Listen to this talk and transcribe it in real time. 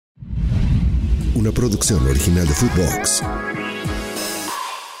Una producción original de Footbox.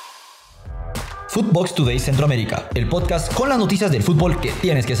 Footbox Today Centroamérica, el podcast con las noticias del fútbol que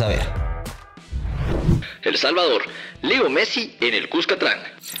tienes que saber. El Salvador, Leo Messi en el Cuscatlán.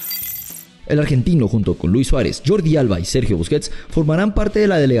 El argentino, junto con Luis Suárez, Jordi Alba y Sergio Busquets, formarán parte de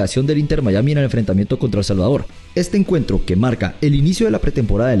la delegación del Inter Miami en el enfrentamiento contra El Salvador. Este encuentro, que marca el inicio de la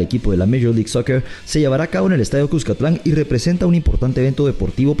pretemporada del equipo de la Major League Soccer, se llevará a cabo en el estadio Cuscatlán y representa un importante evento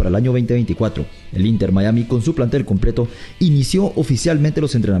deportivo para el año 2024. El Inter Miami, con su plantel completo, inició oficialmente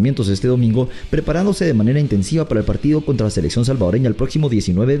los entrenamientos este domingo, preparándose de manera intensiva para el partido contra la selección salvadoreña el próximo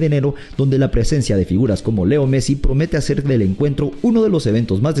 19 de enero, donde la presencia de figuras como Leo Messi promete hacer del encuentro uno de los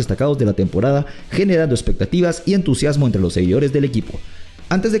eventos más destacados de la temporada, generando expectativas y entusiasmo entre los seguidores del equipo.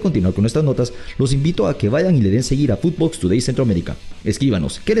 Antes de continuar con nuestras notas, los invito a que vayan y le den seguir a Footbox Today Centroamérica.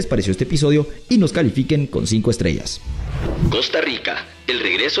 Escríbanos qué les pareció este episodio y nos califiquen con 5 estrellas. Costa Rica, el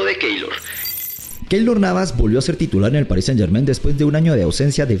regreso de Keylor. Keylor Navas volvió a ser titular en el Paris Saint-Germain después de un año de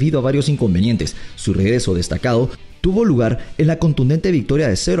ausencia debido a varios inconvenientes. Su regreso destacado tuvo lugar en la contundente victoria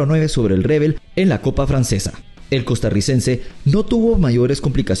de 0-9 sobre el Rebel en la Copa Francesa. El costarricense no tuvo mayores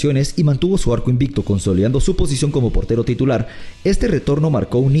complicaciones y mantuvo su arco invicto, consolidando su posición como portero titular. Este retorno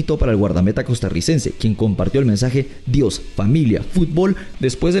marcó un hito para el guardameta costarricense, quien compartió el mensaje Dios, familia, fútbol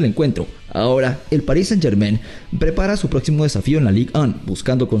después del encuentro. Ahora, el Paris Saint-Germain prepara su próximo desafío en la Ligue 1,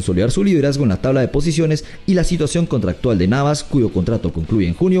 buscando consolidar su liderazgo en la tabla de posiciones, y la situación contractual de Navas, cuyo contrato concluye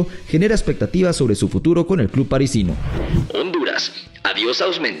en junio, genera expectativas sobre su futuro con el club parisino. Honduras, Adiós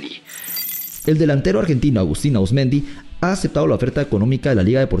Auzmendí. El delantero argentino Adiós Auzmendí ha aceptado la oferta económica de la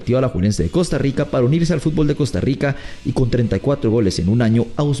Liga Deportiva Alajuelense de Costa Rica para unirse al fútbol de Costa Rica, y con 34 goles en un año,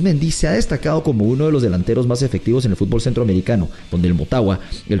 Auzmendí se ha destacado como uno de los delanteros más efectivos en el fútbol centroamericano, donde el Motagua,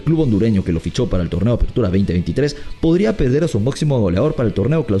 el club hondureño que lo fichó para el torneo Apertura 2023, podría perder a su máximo goleador para el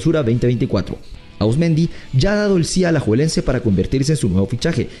torneo Clausura 2024. Auzmendí ya ha dado el sí a Alajuelense para convertirse en su nuevo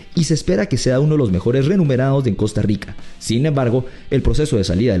fichaje y se espera que sea uno de los mejores remunerados en Costa Rica. Sin embargo, el proceso de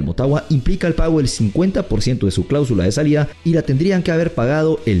salida del Motagua implica el pago del 50% de su cláusula de salida y la tendrían que haber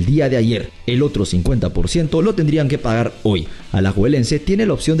pagado el día de ayer. El otro 50% lo tendrían que pagar hoy. Alajuelense tiene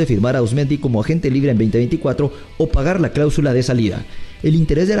la opción de firmar a Auzmendí como agente libre en 2024 o pagar la cláusula de salida. El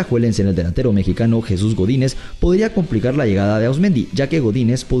interés de Alajuelense en el delantero mexicano Jesús Godínez podría complicar la llegada de Auzmendí, ya que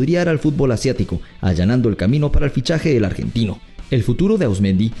Godínez podría ir al fútbol asiático, allanando el camino para el fichaje del argentino. El futuro de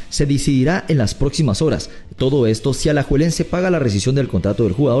Auzmendí se decidirá en las próximas horas. Todo esto si Alajuelense paga la rescisión del contrato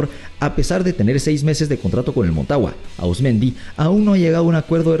del jugador, a pesar de tener 6 meses de contrato con el Motagua. Auzmendí aún no ha llegado a un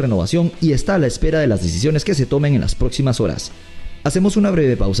acuerdo de renovación y está a la espera de las decisiones que se tomen en las próximas horas. Hacemos una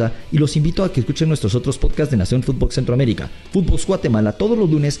breve pausa y los invito a que escuchen nuestros otros podcasts de Nación Footbox Centroamérica, Footbox Guatemala todos los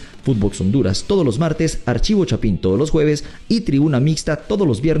lunes, Footbox Honduras todos los martes, Archivo Chapín todos los jueves y Tribuna Mixta todos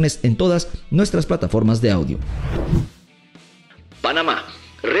los viernes en todas nuestras plataformas de audio. Panamá,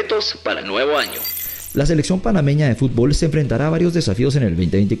 retos para el nuevo año. La selección panameña de fútbol se enfrentará a varios desafíos en el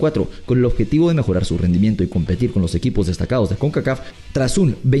 2024, con el objetivo de mejorar su rendimiento y competir con los equipos destacados de CONCACAF. Tras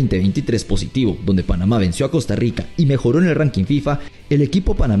un 2023 positivo, donde Panamá venció a Costa Rica y mejoró en el ranking FIFA, el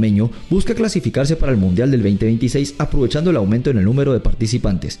equipo panameño busca clasificarse para el Mundial del 2026, aprovechando el aumento en el número de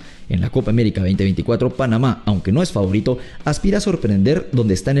participantes. En la Copa América 2024, Panamá, aunque no es favorito, aspira a sorprender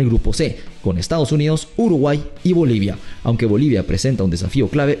donde está en el grupo C, con Estados Unidos, Uruguay y Bolivia. Aunque Bolivia presenta un desafío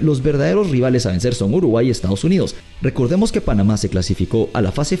clave, los verdaderos rivales a vencer son Uruguay y Estados Unidos. Recordemos que Panamá se clasificó a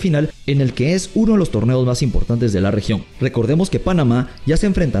la fase final, en el que es uno de los torneos más importantes de la región. Recordemos que Panamá ya se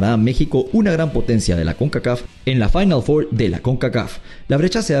enfrentará a México, una gran potencia de la CONCACAF, en la Final Four de la CONCACAF. La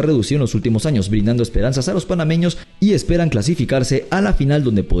brecha se ha reducido en los últimos años, brindando esperanzas a los panameños, y esperan clasificarse a la final,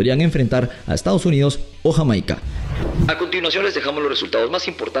 donde podrían enfrentar a Estados Unidos o Jamaica. A continuación les dejamos los resultados más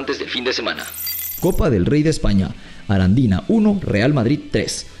importantes del fin de semana. Copa del Rey de España: Arandina 1, Real Madrid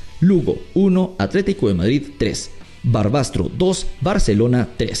 3. Lugo 1, Atlético de Madrid 3. Barbastro 2, Barcelona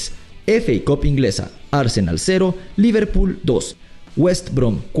 3. FA Cup inglesa: Arsenal 0, Liverpool 2. West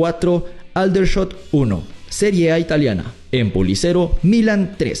Brom 4, Aldershot 1. Serie A italiana: Empoli 0,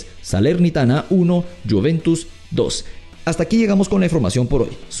 Milan 3. Salernitana 1, Juventus 2. Hasta aquí llegamos con la información por hoy.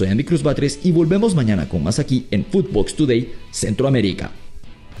 Soy Andy Cruz Batres y volvemos mañana con más aquí en Footbox Today Centroamérica.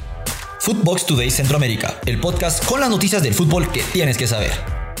 Footbox Today Centroamérica, el podcast con las noticias del fútbol que tienes que saber.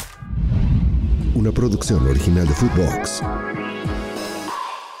 Una producción original de Footbox.